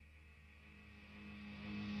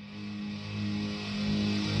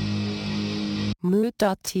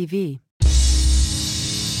Mood.tv.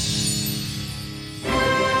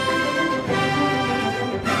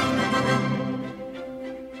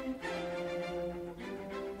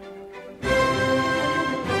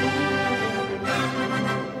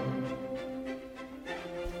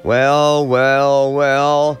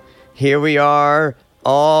 Well, here we are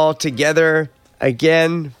all together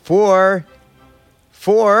again for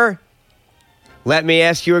let me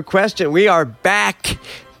ask you a question. We are back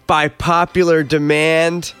by popular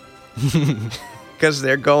demand because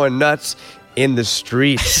they're going nuts in the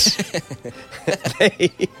streets.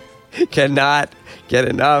 They cannot get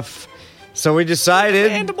enough. So we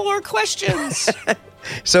decided... And more questions.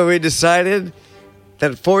 So we decided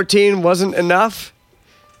that 14 wasn't enough,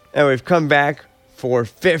 and we've come back for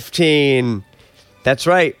 15. That's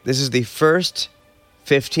right. This is the first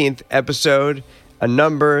 15th episode, a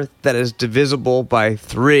number that is divisible by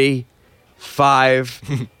 3,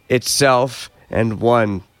 5 itself, and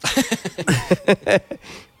 1.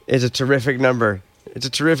 It's a terrific number. It's a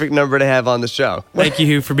terrific number to have on the show. Thank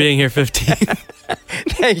you for being here, 15.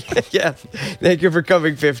 Thank you for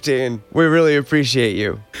coming, 15. We really appreciate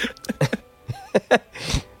you.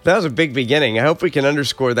 That was a big beginning. I hope we can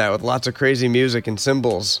underscore that with lots of crazy music and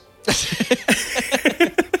cymbals.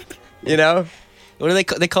 You know? What do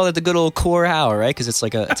they call it? The good old core hour, right? Because it's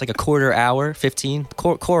like a quarter hour, 15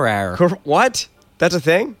 core hour. What? That's a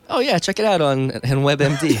thing? Oh yeah, check it out on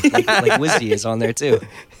WebMD. like Wizzy is on there too.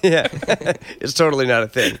 Yeah, it's totally not a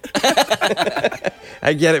thing.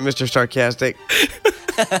 I get it, Mr. Sarcastic.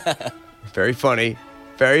 Very funny,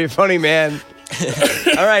 man.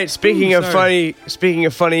 All right, speaking of funny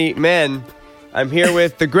men, I'm here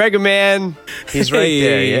with the Gregaman. He's right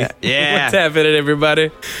there. Yeah. What's happening,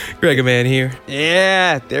 everybody? Gregaman here.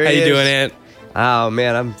 Yeah, there he is. How you doing, Ant? Oh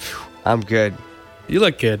man, I'm good. You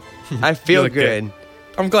look good. I feel good.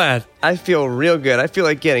 I'm glad. I feel real good. I feel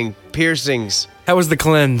like getting piercings. How was the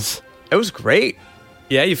cleanse? It was great.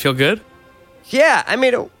 Yeah, you feel good? Yeah, I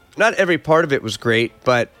mean, not every part of it was great,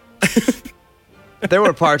 but there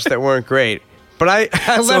were parts that weren't great. But I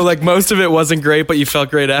left, so like most of it wasn't great, but you felt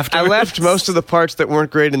great afterwards? I left most of the parts that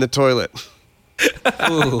weren't great in the toilet.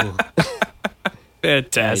 Ooh.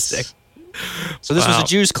 Fantastic. Nice. So this was a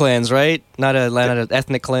Jews cleanse, right? Not an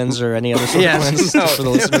ethnic cleanse or any other sort of cleanse for the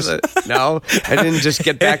listeners? No, I didn't just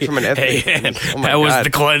get back from an ethnic cleanse. Oh my How was God. the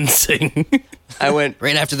cleansing? I went...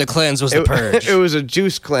 Right after the cleanse was the purge. It was a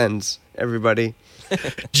juice cleanse, everybody.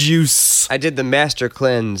 Juice. I did the master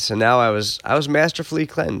cleanse, and now I was masterfully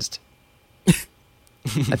cleansed.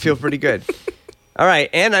 I feel pretty good. All right,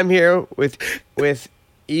 and I'm here with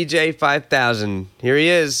EJ 5000. Here he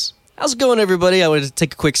is. How's it going, everybody? I wanted to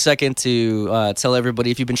take a quick second to tell everybody,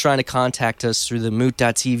 if you've been trying to contact us through the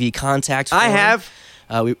Moot.tv contact form, I have.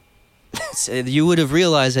 You would have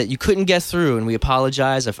realized that you couldn't get through, and we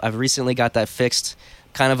apologize. I've recently got that fixed.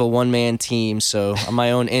 Kind of a one-man team, so I'm my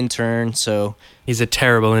own intern. So He's a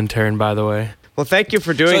terrible intern, by the way. Well, thank you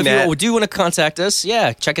for doing if that. you do want to contact us,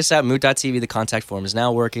 check us out, Moot.tv. The contact form is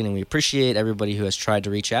now working, and we appreciate everybody who has tried to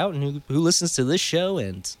reach out and who listens to this show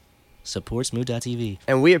and supports Mood.tv.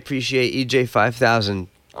 And we appreciate EJ 5000.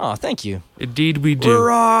 Oh, thank you. Indeed we do.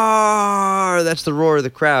 Roar! That's the roar of the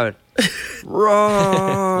crowd.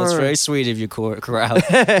 Roar! That's very sweet of you, crowd.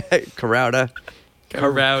 Crowda.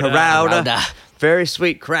 Crowda. Very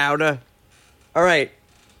sweet crowda. All right.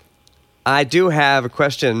 I do have a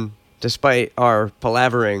question, despite our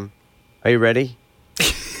palavering. Are you ready?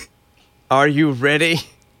 Are you ready?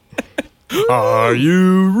 Are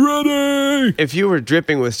you ready? If you were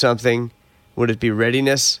dripping with something, would it be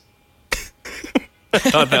readiness? I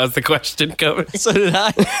thought that was the question coming. So did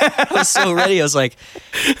I. I was so ready. I was like,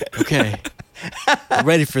 okay, I'm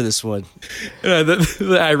ready for this one.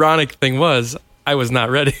 The ironic thing was, I was not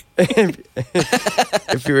ready.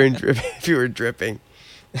 If you were dripping.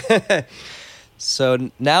 So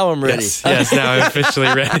now I'm ready. Yes, now I'm officially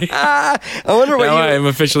ready. I wonder what I am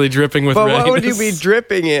officially dripping with readiness. What would you be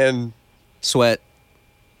dripping in? Sweat.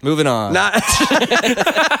 Moving on. Not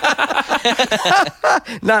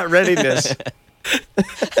readiness.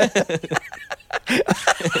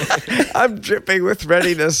 I'm dripping with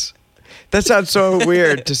readiness. That sounds so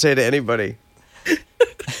weird to say to anybody.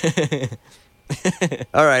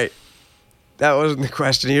 All right. That wasn't the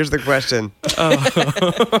question. Here's the question.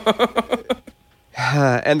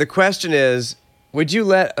 And the question is, would you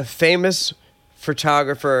let a famous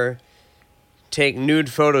photographer take nude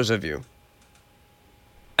photos of you?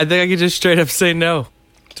 I think I could just straight up say no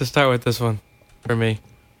to start with this one for me.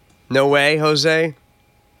 No way, Jose?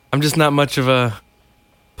 I'm just not much of a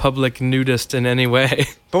public nudist in any way.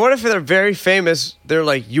 But what if they're very famous? They're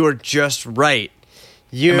like, you're just right.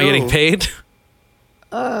 Am I getting paid?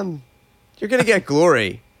 You're gonna get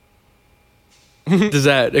glory. Does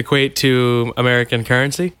that equate to American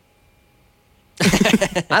currency?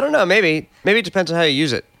 I don't know. Maybe it depends on how you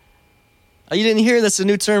use it. Oh, you didn't hear? That's a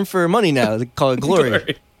new term for money now. They call it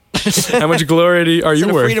glory. How much glory are you Instead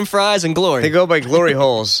of worth? freedom fries and glory. They go by glory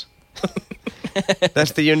holes.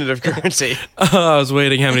 That's the unit of currency. Oh, I was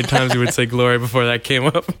waiting how many times you would say glory before that came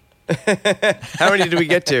up. How many did we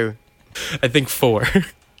get to? I think 4.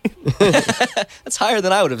 That's higher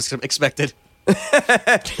than I would have expected.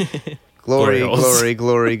 Glory, Glory holes. glory,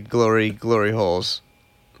 glory, glory, glory holes.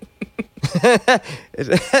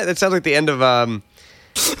 That sounds like the end of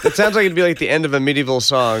It sounds like it'd be like the end of a medieval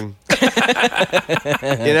song.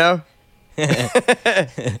 You know?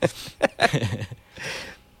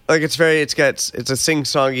 Like it's a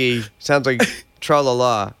sing-songy, sounds like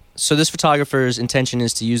tra-la-la. So this photographer's intention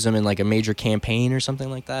is to use them in like a major campaign or something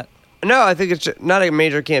like that? No, I think it's not a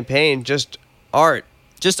major campaign, just art.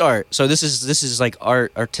 Just art. So this is like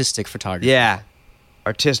artistic photography. Yeah.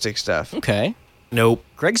 Artistic stuff. Okay. Nope.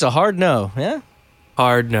 Greg's a hard no, yeah?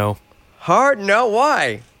 Hard no. Hard? No,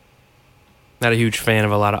 why? Not a huge fan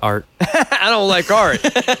of a lot of art. I don't like art.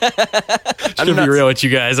 I'm gonna be real with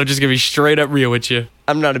you guys. I'm just gonna be straight up real with you.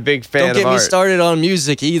 I'm not a big fan Don't of get art. me started on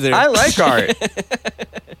music either. I like art.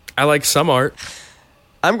 I like some art.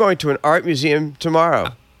 I'm going to an art museum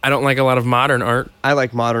tomorrow. I don't like a lot of modern art. I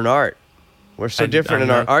like modern art. We're so different I'm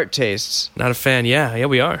in our not- art tastes. Not a fan. Yeah,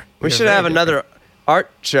 we are. We are should very have different. another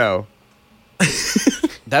art show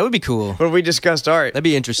That would be cool. where we discussed art. That'd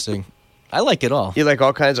be interesting. I like it all. You like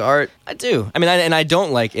all kinds of art? I do. I mean, I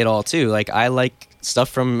don't like it all too. Like I like stuff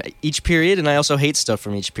from each period, and I also hate stuff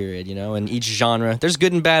from each period. You know, and each genre. There's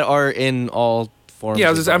good and bad art in all forms.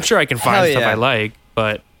 Yeah, of I'm art. sure I can Hell find stuff yeah. I like,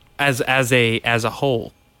 but as a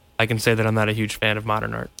whole, I can say that I'm not a huge fan of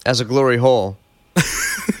modern art. As a glory hole.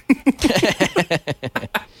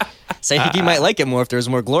 Say he might like it more if there's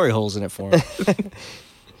more glory holes in it for him.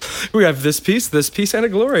 We have this piece, and a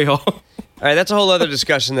glory hole. All right, that's a whole other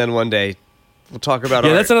discussion then one day. We'll talk about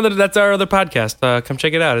Yeah, art. that's our other podcast. Come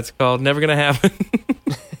check it out. It's called Never Gonna Happen.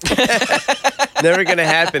 Never Gonna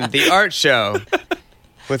Happen. The Art Show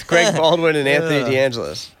with Greg Baldwin and Anthony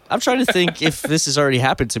DeAngelis. I'm trying to think if this has already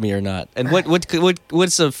happened to me or not. And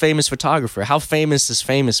what's a famous photographer? How famous does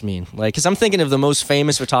famous mean? Like, because I'm thinking of the most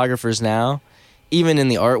famous photographers now, even in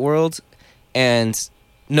the art world, and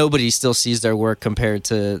nobody still sees their work compared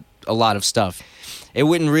to a lot of stuff. It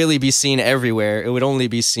wouldn't really be seen everywhere. It would only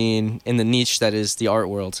be seen in the niche that is the art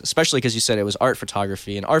world, especially because you said it was art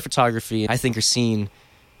photography. And art photography, I think, are seen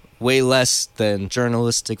way less than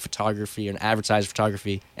journalistic photography and advertised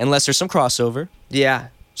photography, unless there's some crossover. Yeah.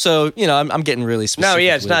 So, you know, I'm getting really specific. No,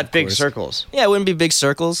 yeah, it's with it, not of big course. circles. Yeah, it wouldn't be big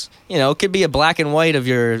circles. You know, it could be a black and white of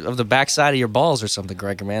the backside of your balls or something,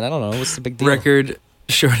 Gregor, man. I don't know. What's the big deal? Record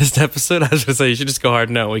shortest episode. I was gonna say you should just go hard.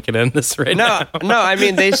 No, we can end this right now. No, I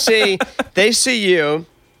mean they see you,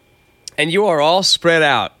 and you are all spread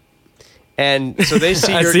out, and so they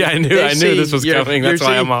see. Your, I knew this was coming. That's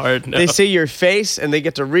why I'm hard. No. They see your face, and they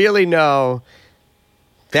get to really know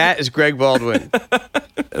that is Greg Baldwin.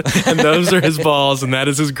 And those are his balls, and that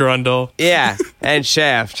is his grundle Yeah, and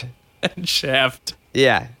Shaft. and shaft.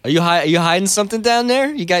 Yeah, Are you hiding something down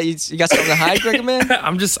there? You got something to hide, Gregor, man?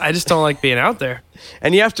 I just don't like being out there,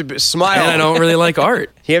 and you have to smile. and I don't really like art.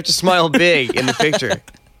 You have to smile big in the picture.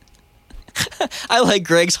 I like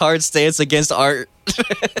Greg's hard stance against art.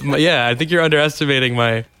 Yeah, I think you're underestimating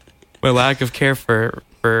my lack of care for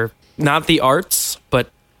not the arts, but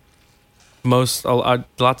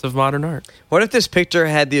lots of modern art. What if this picture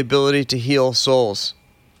had the ability to heal souls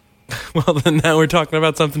Well, then now we're talking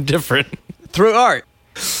about something different. through art?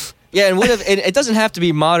 Yeah, and it doesn't have to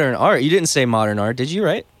be modern art. You didn't say modern art, did you?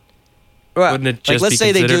 Right? Well, Wouldn't it just let's be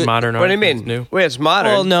say they considered do it- modern art? what do you if it's mean? New? Wait, it's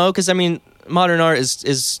modern. Well, no, because I mean, modern art is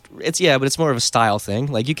it's but it's more of a style thing.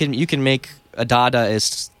 Like you can make a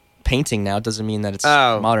Dadaist painting now. It doesn't mean that it's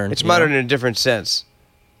modern. It's you know? modern in a different sense.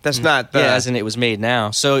 That's not the. Yeah, as in it was made now.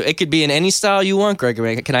 So it could be in any style you want,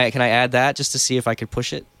 Gregory. Can I add that just to see if I could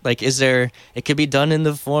push it? Like, it could be done in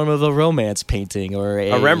the form of a romance painting or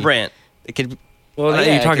a Rembrandt. It could. Well, yeah,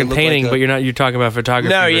 you're it talking could look painting, like but you're talking about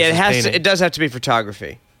photography. No, yeah, it versus has. painting. It does have to be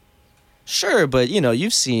photography. Sure, but you know,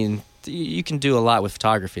 you've seen you can do a lot with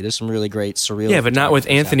photography. There's some really great surreal. Yeah, but not with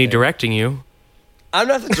photographers out Anthony there. directing you. I'm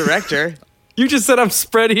not the director. You just said I'm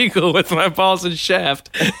spread eagle with my balls and shaft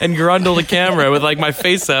and grundle the camera with like my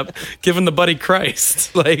face up, giving the buddy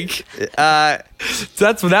Christ. Like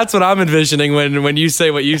that's what I'm envisioning when you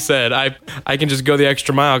say what you said. I can just go the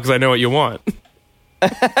extra mile because I know what you want.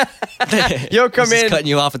 You'll come This is in. cutting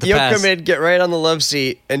you off at the You'll pass. come in, get right on the love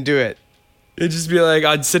seat, and do it. It'd just be like,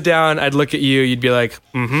 I'd sit down, I'd look at you, you'd be like,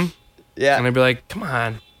 mm-hmm. Yeah. And I'd be like, come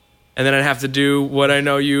on. And then I'd have to do what I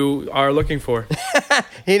know you are looking for.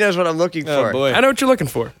 He knows what I'm looking for. Oh, boy. I know what you're looking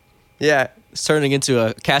for. Yeah. It's turning into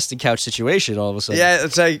a casting couch situation all of a sudden. Yeah,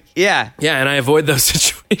 it's like, yeah. Yeah, and I avoid those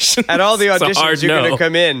situations. At all the It's a auditions, hard you're no. going to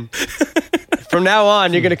come in. From now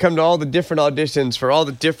on, you're going to come to all the different auditions for all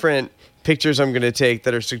the different pictures I'm going to take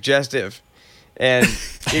that are suggestive. And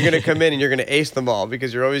you're going to come in and you're going to ace them all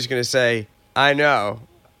because you're always going to say, I know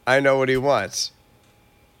what he wants.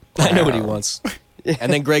 I know what he wants.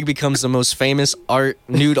 And then Greg becomes the most famous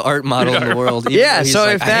nude art model in the world. even Yeah, though he's so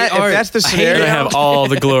like, if "I hate art. that's the I hate And I scenario, have all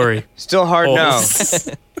the glory. still hard Oh. no.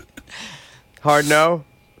 Hard no?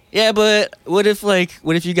 Yeah, but what if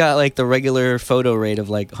you got like the regular photo rate of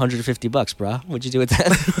like $150, brah? What'd you do with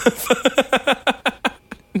that?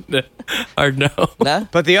 Hard no. Nah?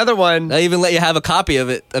 But the other one, They'll even let you have a copy of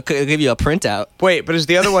it. They'll give you a printout. wait, but is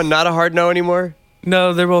the other one not a hard no anymore?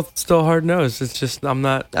 No, they're both still hard no's. It's just I'm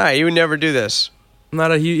not All right, you would never do this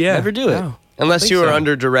a huge Never do it. No. unless think you were so.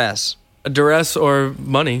 under duress. A duress or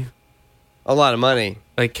money, A lot of money.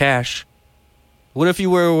 like cash. What if you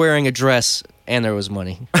were wearing a dress and there was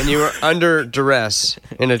money? And you were under duress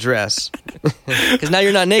in a dress. Because now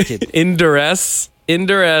you're not naked. In duress, in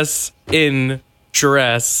dress.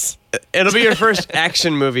 It'll be your first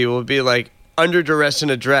action movie. Will be like under duress in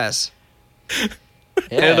a dress.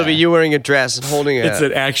 And it'll be you wearing a dress and holding a... It's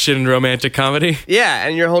an action romantic comedy. Yeah,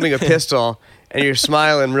 and you're holding a pistol and you're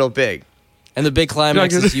smiling real big. And the big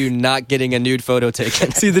climax No, is you not getting a nude photo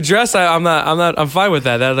taken. See, the dress, I'm fine with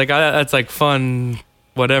that. That's like fun,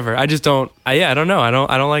 whatever. I just don't. I don't know. I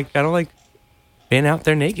don't like being out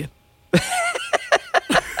there naked.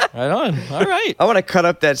 Right on. All right. I want to cut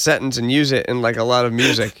up that sentence and use it in like a lot of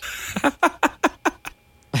music.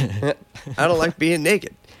 I don't like being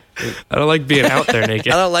naked. I don't like being out there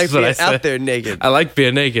naked. I don't like That's what being I said. out there naked. I like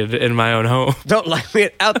being naked in my own home. Don't like being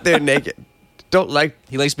out there naked. Don't like...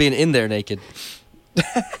 He likes being in there naked.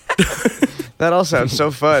 That all sounds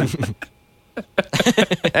so fun.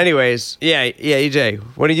 Anyways, yeah, EJ,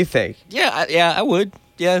 what do you think? Yeah, I would.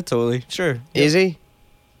 Yeah, totally. Sure. Easy?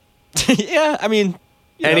 Yeah, I mean,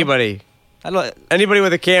 you know, Anybody. I don't. Anybody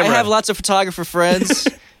with a I camera. have lots of photographer friends,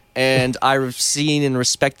 and I've seen and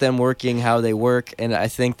respect them working how they work. And I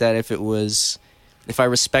think that if I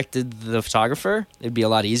respected the photographer, it'd be a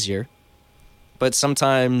lot easier. But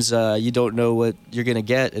sometimes you don't know what you're gonna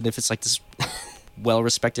get, and if it's like this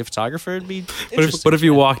well-respected photographer, it'd be interesting. What if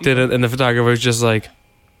you walked in and the photographer was just like,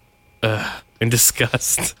 in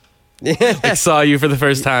disgust? Like saw you for the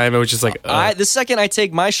first time and was just like, The second I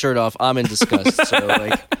take my shirt off, I'm in disgust. So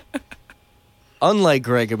like, unlike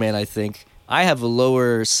Greg, man, I think I have a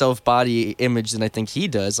lower self-body image than I think he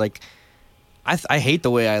does. Like, I hate the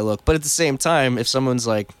way I look, but at the same time, if someone's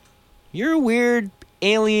like, "You're a weird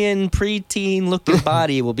alien preteen looking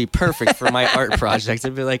body," will be perfect for my art project,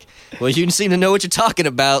 I'd be like, "Well, you seem to know what you're talking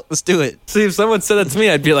about. Let's do it." see, if someone said that to me,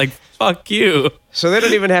 I'd be like, fuck you. So they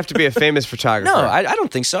don't even have to be a famous photographer. No, I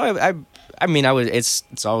don't think so. I mean, I would. It's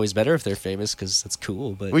always better if they're famous because that's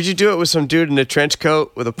cool. But Would you do it with some dude in a trench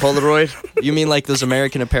coat with a Polaroid? you mean like those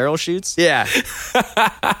American Apparel shoots? Yeah.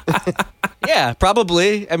 Yeah,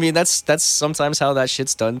 probably. I mean, that's sometimes how that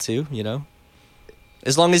shit's done too, you know?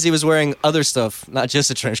 As long as he was wearing other stuff, not just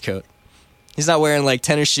a trench coat. He's not wearing like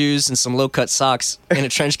tennis shoes and some low-cut socks and a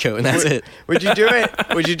trench coat, and that's it. Would you do it?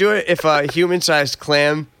 Would you do it if a human-sized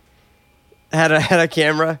clam had a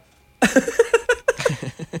camera?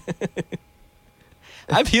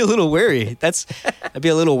 I'd be a little wary. I'd be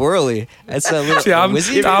a little whirly. That's a little. See, I'm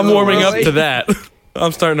whizzy? warming up Really? to that.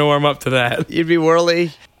 I'm starting to warm up to that. You'd be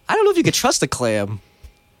whirly. I don't know if you could trust a clam.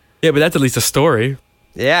 Yeah, but that's at least a story.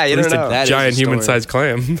 Yeah, you At don't least know. a That is giant a story. human-sized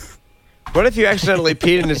clam. What if you accidentally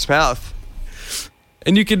peed in its mouth?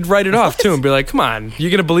 And you could write it off too and be like, come on, you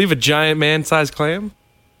gonna believe a giant man-sized clam?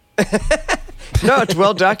 No, it's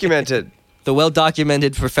well documented. The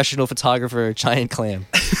well-documented professional photographer, giant clam.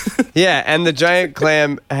 Yeah, and the giant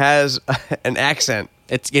clam has an accent.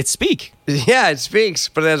 It speak. Yeah, it speaks,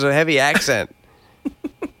 but it has a heavy accent.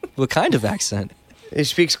 What kind of accent? He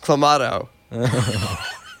speaks clamato.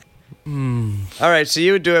 All right, so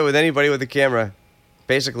you would do it with anybody with a camera,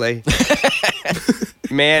 basically.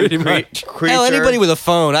 Man, Pretty much. creature. Hell, anybody with a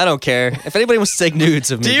phone. I don't care. If anybody wants to take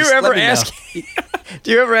nudes of me, Do you just let ever me know. ask?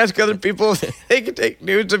 Do you ever ask other people if they can take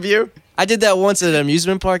nudes of you? I did that once at an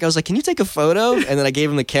amusement park. I was like, "Can you take a photo?" And then I gave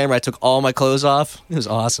him the camera. I took all my clothes off. It was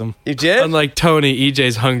awesome. You did? Unlike Tony,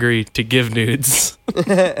 EJ's hungry to give nudes.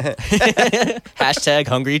 Hashtag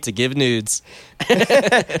hungry to give nudes.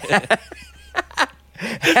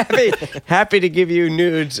 Happy to give you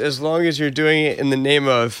nudes as long as you're doing it in the name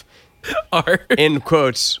of Art. In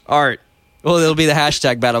quotes, art. Well, it'll be the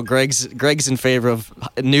hashtag battle. Greg's in favor of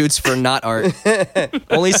nudes for not art.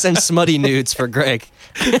 Only send smutty nudes for Greg.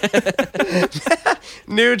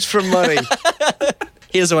 Nudes for money.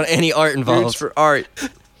 He doesn't want any art involved. Nudes for art.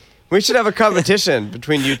 We should have a competition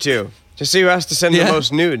between you two to see who has to send the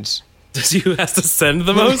most nudes. Does you has to send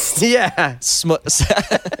the most? Yeah.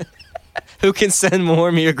 Who can send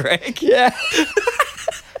more, me or Greg? Yeah.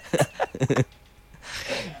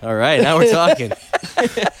 All right, now we're talking.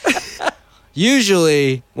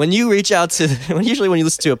 Usually, when you listen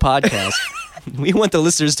to a podcast, we want the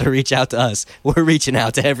listeners to reach out to us. We're reaching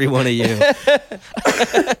out to every one of you.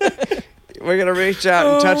 We're gonna reach out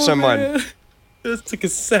and touch someone. Man. This took a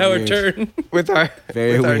sour turn. with our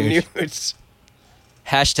nudes.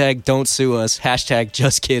 Hashtag don't sue us. Hashtag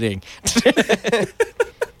just kidding.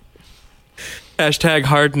 Hashtag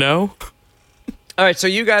hard no. All right, so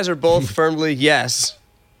you guys are both firmly yes.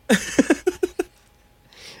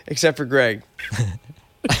 Except for Greg.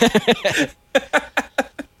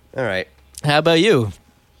 All right. How about you?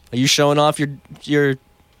 Are you showing off your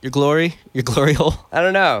glory? Your glory hole? I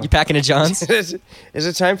don't know. You packing a Johns? Is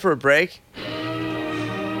it time for a break?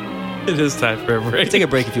 It is time for a break. Take a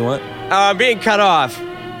break if you want. I'm being cut off.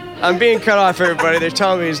 Everybody. They're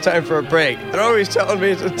telling me it's time for a break. They're always telling me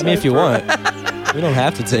it's time. I mean, if you want. We don't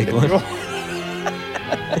have to take one.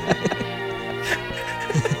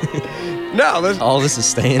 No, all this is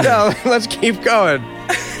staying. No, let's keep going.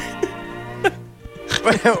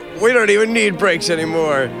 We don't even need breaks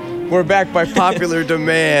anymore. We're back by popular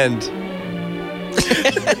demand.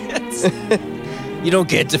 You don't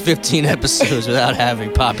get to 15 episodes without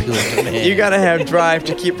having popular demand. You gotta have drive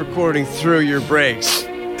to keep recording through your breaks.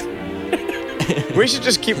 We should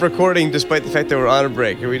just keep recording despite the fact that we're on a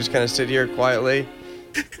break. And we just kind of sit here quietly,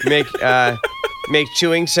 make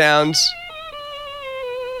chewing sounds.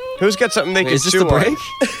 Who's got something they can chew on? Is this the break?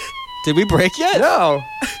 Did we break yet? No.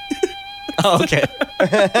 Oh, okay.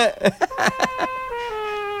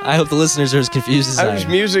 I hope the listeners are as confused as I am. I'm just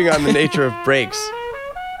musing on the nature of breaks.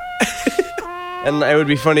 And it would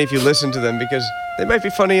be funny if you listened to them because they might be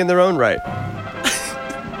funny in their own right.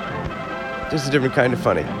 Just a different kind of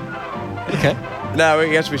funny. Okay. No, I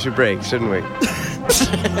guess we should break, shouldn't we?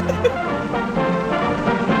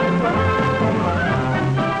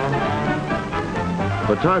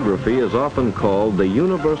 Photography is often called the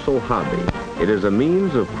universal hobby. It is a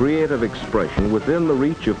means of creative expression within the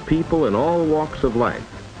reach of people in all walks of life,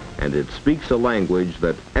 and it speaks a language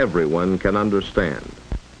that everyone can understand.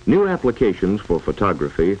 New applications for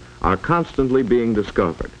photography are constantly being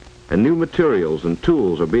discovered, and new materials and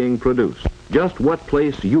tools are being produced. Just what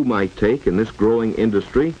place you might take in this growing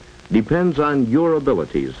industry depends on your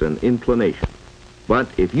abilities and inclination. But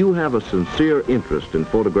if you have a sincere interest in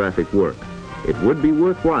photographic work, it would be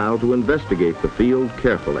worthwhile to investigate the field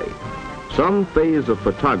carefully. Some phase of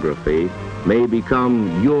photography may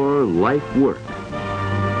become your life work.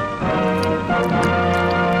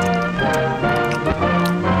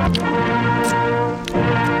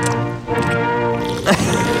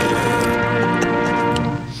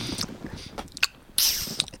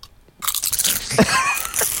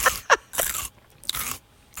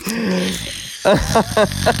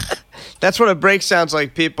 That's what a break sounds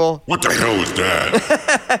like, people. What the hell is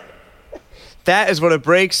that? That is what a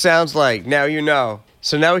break sounds like. Now you know.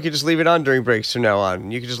 So now we can just leave it on during breaks from now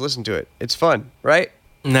on. You can just listen to it. It's fun, right?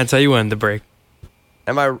 And that's how you end the break.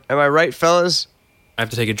 Am I right, fellas? I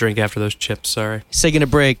have to take a drink after those chips, sorry. He's taking a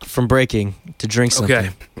break from breaking to drink something.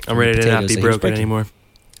 Okay, I'm ready to not be broken anymore.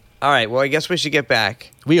 All right, well, I guess we should get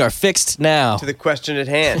back We are fixed now. to the question at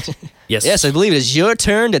hand. Yes. Yes, I believe it is your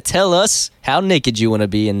turn to tell us how naked you want to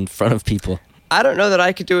be in front of people. I don't know that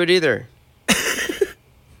I could do it either.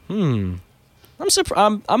 I'm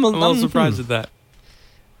surprised. I'm a little surprised at that.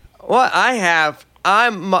 What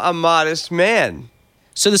I'm a modest man.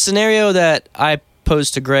 So the scenario that I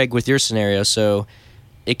posed to Greg with your scenario, so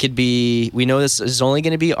it could be, we know this is only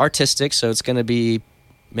going to be artistic, so it's going to be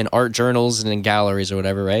in art journals and in galleries or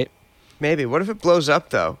whatever, right? Maybe. What if it blows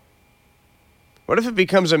up, though? What if it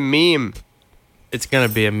becomes a meme? It's gonna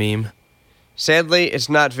be a meme. Sadly, it's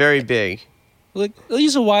not very big. Like,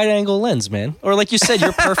 use a wide-angle lens, man. Or like you said,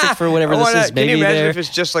 you're perfect for whatever this is. Can you Maybe imagine there. if it's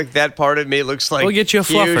just like that part of me looks like We'll get you a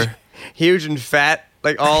fluffer. huge and fat,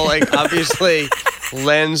 like all like obviously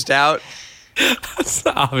lensed out. It's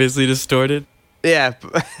obviously distorted. Yeah,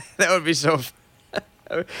 that would be so.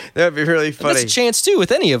 That would be really funny. That's a chance too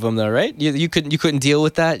with any of them, though, right? You couldn't deal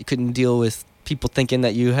with that. You couldn't deal with people thinking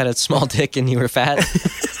that you had a small dick and you were fat,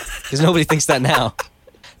 because nobody thinks that now.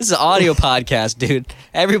 This is an audio podcast, dude.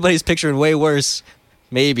 Everybody's picturing way worse,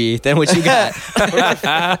 maybe, than what you got.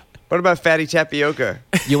 What about Fatty Tapioca?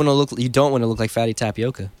 You want to look. You don't want to look like Fatty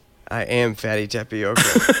Tapioca. I am Fatty Tapioca.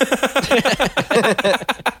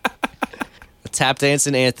 Tap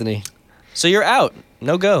dancing Anthony. So you're out.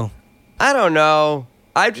 No go. I don't know.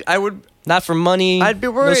 I would. Not for money. I'd be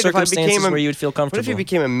worried no if I became where you would feel comfortable. What if you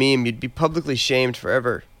became a meme? You'd be publicly shamed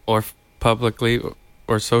forever. Or publicly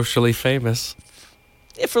or socially famous.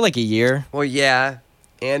 Yeah, for like a year. Well, yeah,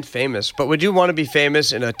 and famous. But would you want to be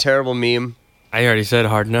famous in a terrible meme? I already said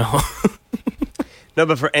hard no. No,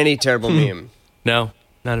 but for any terrible meme. No,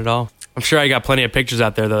 not at all. I'm sure I got plenty of pictures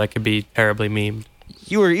out there that could be terribly memed.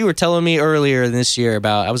 You were telling me earlier this year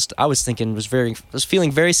about I was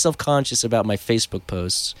feeling very self-conscious about my Facebook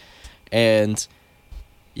posts, and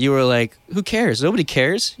you were like, who cares? Nobody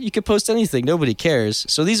cares. You could post anything. Nobody cares.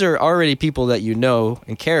 So these are already people that you know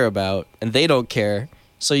and care about, and they don't care.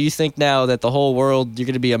 So you think now that the whole world, you're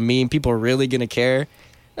going to be a meme, people are really going to care?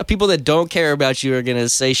 People that don't care about you are going to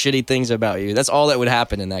say shitty things about you. That's all that would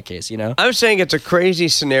happen in that case, you know? I'm saying it's a crazy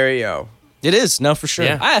scenario. It is, no, for sure.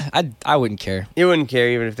 Yeah. I wouldn't care. You wouldn't care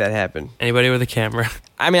even if that happened. Anybody with a camera.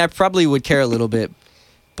 I mean, I probably would care a little bit,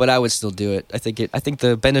 but I would still do it. I think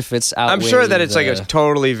the benefits outweigh. I'm sure that it's like a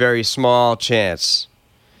totally very small chance.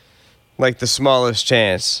 Like the smallest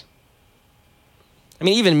chance. I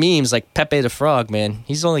mean, even memes like Pepe the Frog, man,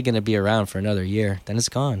 he's only going to be around for another year. Then it's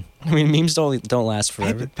gone. I mean, memes don't last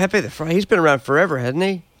forever. Pepe the Frog, he's been around forever, hasn't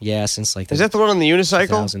he? Yeah, since like Is that the one on the unicycle?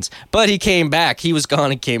 2000s. But he came back. He was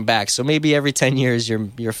gone and came back. So maybe every 10 years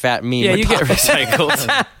your fat meme. Yeah, would you get pop up. recycled.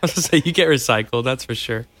 I was going to say, you get recycled, that's for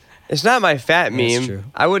sure. It's not my fat That's meme. true.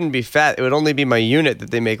 I wouldn't be fat. It would only be my unit that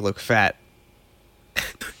they make look fat.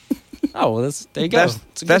 Oh, well, there you go.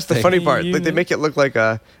 It's a That's good the thing. funny part. Like they make it look like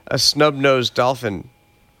a snub-nosed dolphin.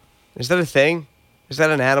 Is that a thing? Is that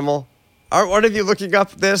an animal? Are one of you looking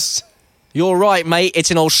up this? You're right, mate.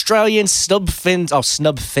 It's an Australian snub-fin. Oh,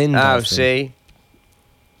 snub-fin Oh, dolphin. see?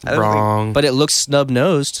 I don't Wrong. But it looks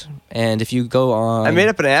snub-nosed. And if you go on I made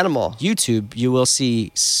up an animal. YouTube, you will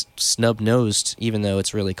see snub-nosed, even though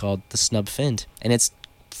it's really called the snub-finned. And it's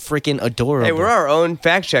freaking adorable. Hey, we're our own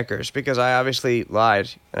fact checkers because I obviously lied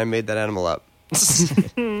and I made that animal up.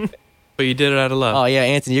 But you did it out of love. Oh, yeah,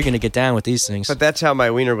 Anthony, you're going to get down with these things. But that's how my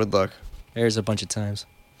wiener would look. There's a bunch of times.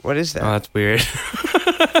 What is that? Oh, that's weird.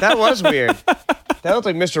 That was weird. That looked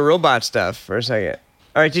like Mr. Robot stuff for a second.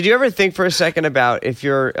 All right, did you ever think for a second about if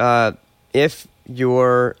your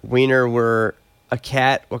wiener were a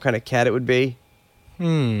cat, what kind of cat it would be?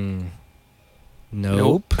 Nope.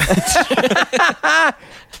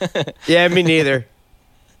 Yeah, me neither.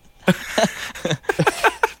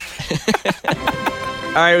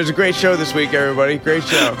 All right, it was a great show this week, everybody. Great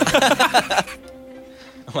show.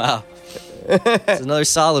 Wow. It's another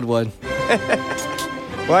solid one.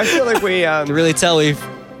 Well, I feel like we You can really tell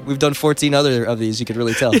we've done 14 other of these. You could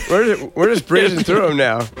really tell. we're just breezing through them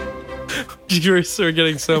now. You're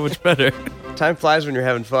getting so much better. Time flies when you're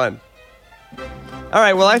having fun. All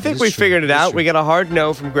right, well, I think That is we true. figured it That is out. true. We got a hard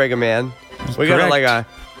no from Greg Man. We got correct. like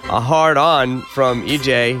a hard on from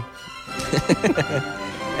EJ.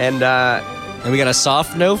 And And we got a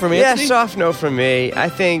soft no from yeah, Anthony? soft no from me. I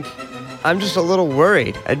think I'm just a little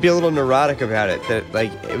worried. I'd be a little neurotic about it, that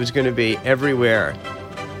like it was going to be everywhere.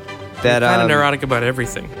 That Kind of neurotic about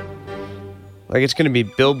everything. like it's going to be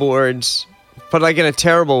billboards, but like in a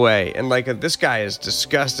terrible way. And like this guy is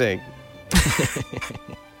disgusting.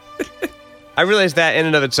 I realize that in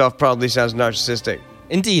and of itself probably sounds narcissistic.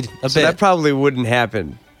 Indeed, a So bit. that probably wouldn't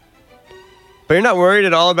happen. But you're not worried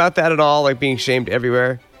at all about that at all, like being shamed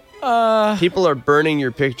everywhere? People are burning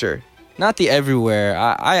your picture. Not the everywhere.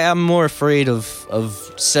 I am more afraid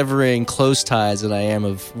of severing close ties than I am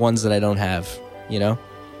of ones that I don't have. You know,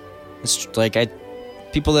 it's like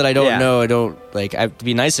people that I don't Yeah. know. I don't like. It'd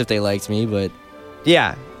be nice if they liked me, but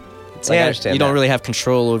Yeah. it's like I understand you don't that. really have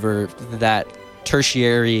control over that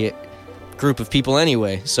tertiary group of people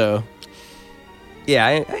anyway. So Yeah,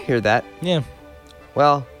 I hear that. yeah,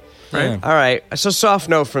 Well, right. all right. So soft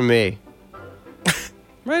no from me.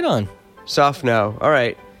 Right on. Soft no. All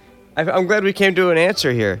right. I'm glad we came to an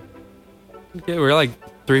answer here. Yeah, we're like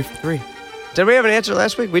 3 for 3. Did we have an answer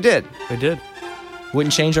last week? We did. We did.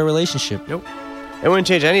 Wouldn't change our relationship. Nope. It wouldn't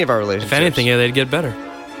change any of our relationships. If anything, yeah, they'd get better.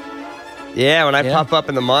 Yeah, when I Yeah. pop up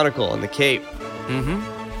in the monocle and the cape.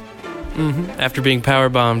 After being power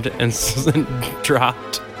bombed and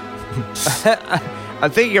dropped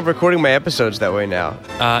I'm thinking of recording my episodes that way now.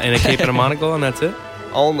 in a cape and a monocle, and that's it.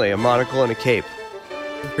 Only a monocle and a cape.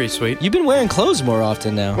 Pretty sweet. You've been wearing clothes more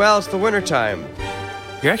often now. Well, it's the wintertime.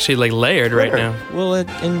 You're actually like layered right Winter. now. Well,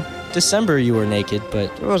 in December you were naked, but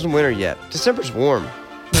It wasn't winter yet. December's warm.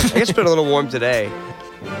 I guess it's been a little warm today.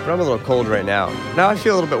 But I'm a little cold right now. Now I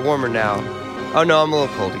feel a little bit warmer now. Oh no, I'm a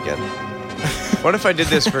little cold again. What if I did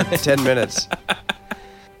this for 10 minutes?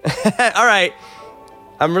 All right.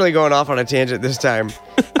 I'm really going off on a tangent this time.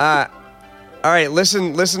 All right,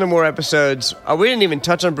 listen to more episodes. We didn't even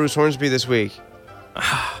touch on Bruce Hornsby this week.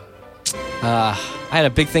 I had a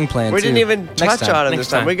big thing planned. We too. didn't even Next touch time. on him Next this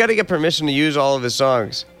time. time. We got to get permission to use all of his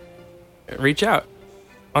songs. Reach out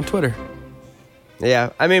on Twitter.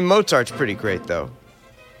 Yeah, I mean, Mozart's pretty great, though.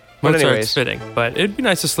 But Mozart's anyways. fitting, but it'd be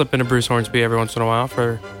nice to slip into Bruce Hornsby every once in a while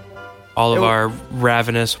for all of It w- our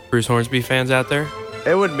ravenous Bruce Hornsby fans out there.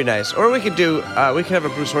 It would be nice. Or we could have a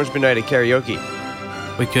Bruce Hornsby night at karaoke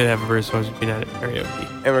We could have a Bruce Hornsby night at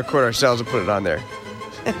karaoke. and record ourselves and put it on there.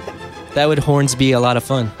 That would Hornsby a lot of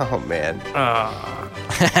fun. Oh, man. Ah,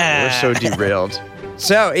 We're so derailed.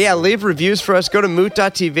 So, yeah, leave reviews for us. Go to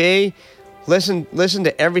moot.tv. Listen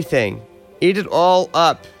to everything. Eat it all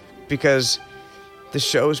up because the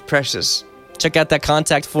show is precious. Check out that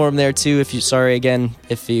contact form there too. If you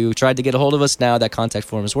tried to get a hold of us, now that contact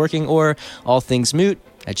form is working. Or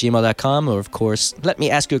allthingsmoot@gmail.com, or of course, let me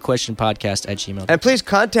ask you a question podcast@gmail.com. And please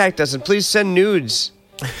contact us and please send nudes.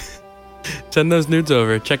 send those nudes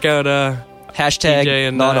over. Check out Hashtag TJ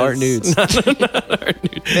and non-art nudes.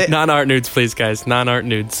 non-art nudes, please, guys. Non-art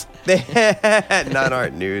nudes.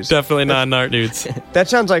 Non-art news. Definitely non-art nudes. That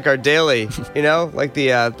sounds like our daily, like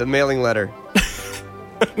the mailing letter.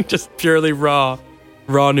 Just purely raw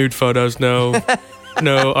nude photos. No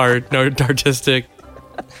art, no artistic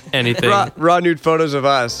anything. Raw nude photos of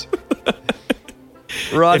us.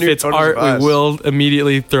 Raw if nude it's photos art, of us. we will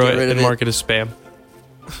immediately throw Get it rid of and it. mark it as spam.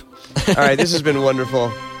 All right, this has been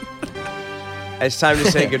wonderful. It's time to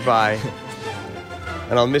say goodbye.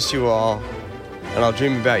 And I'll miss you all. And I'll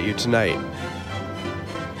dream about you tonight.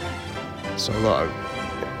 So long.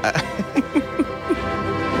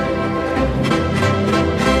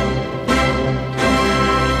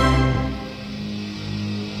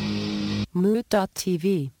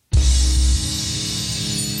 Mood.tv.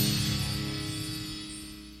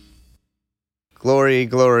 Glory,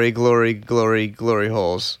 glory, glory, glory, glory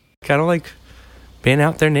holes. Kind of like being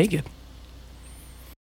out there naked.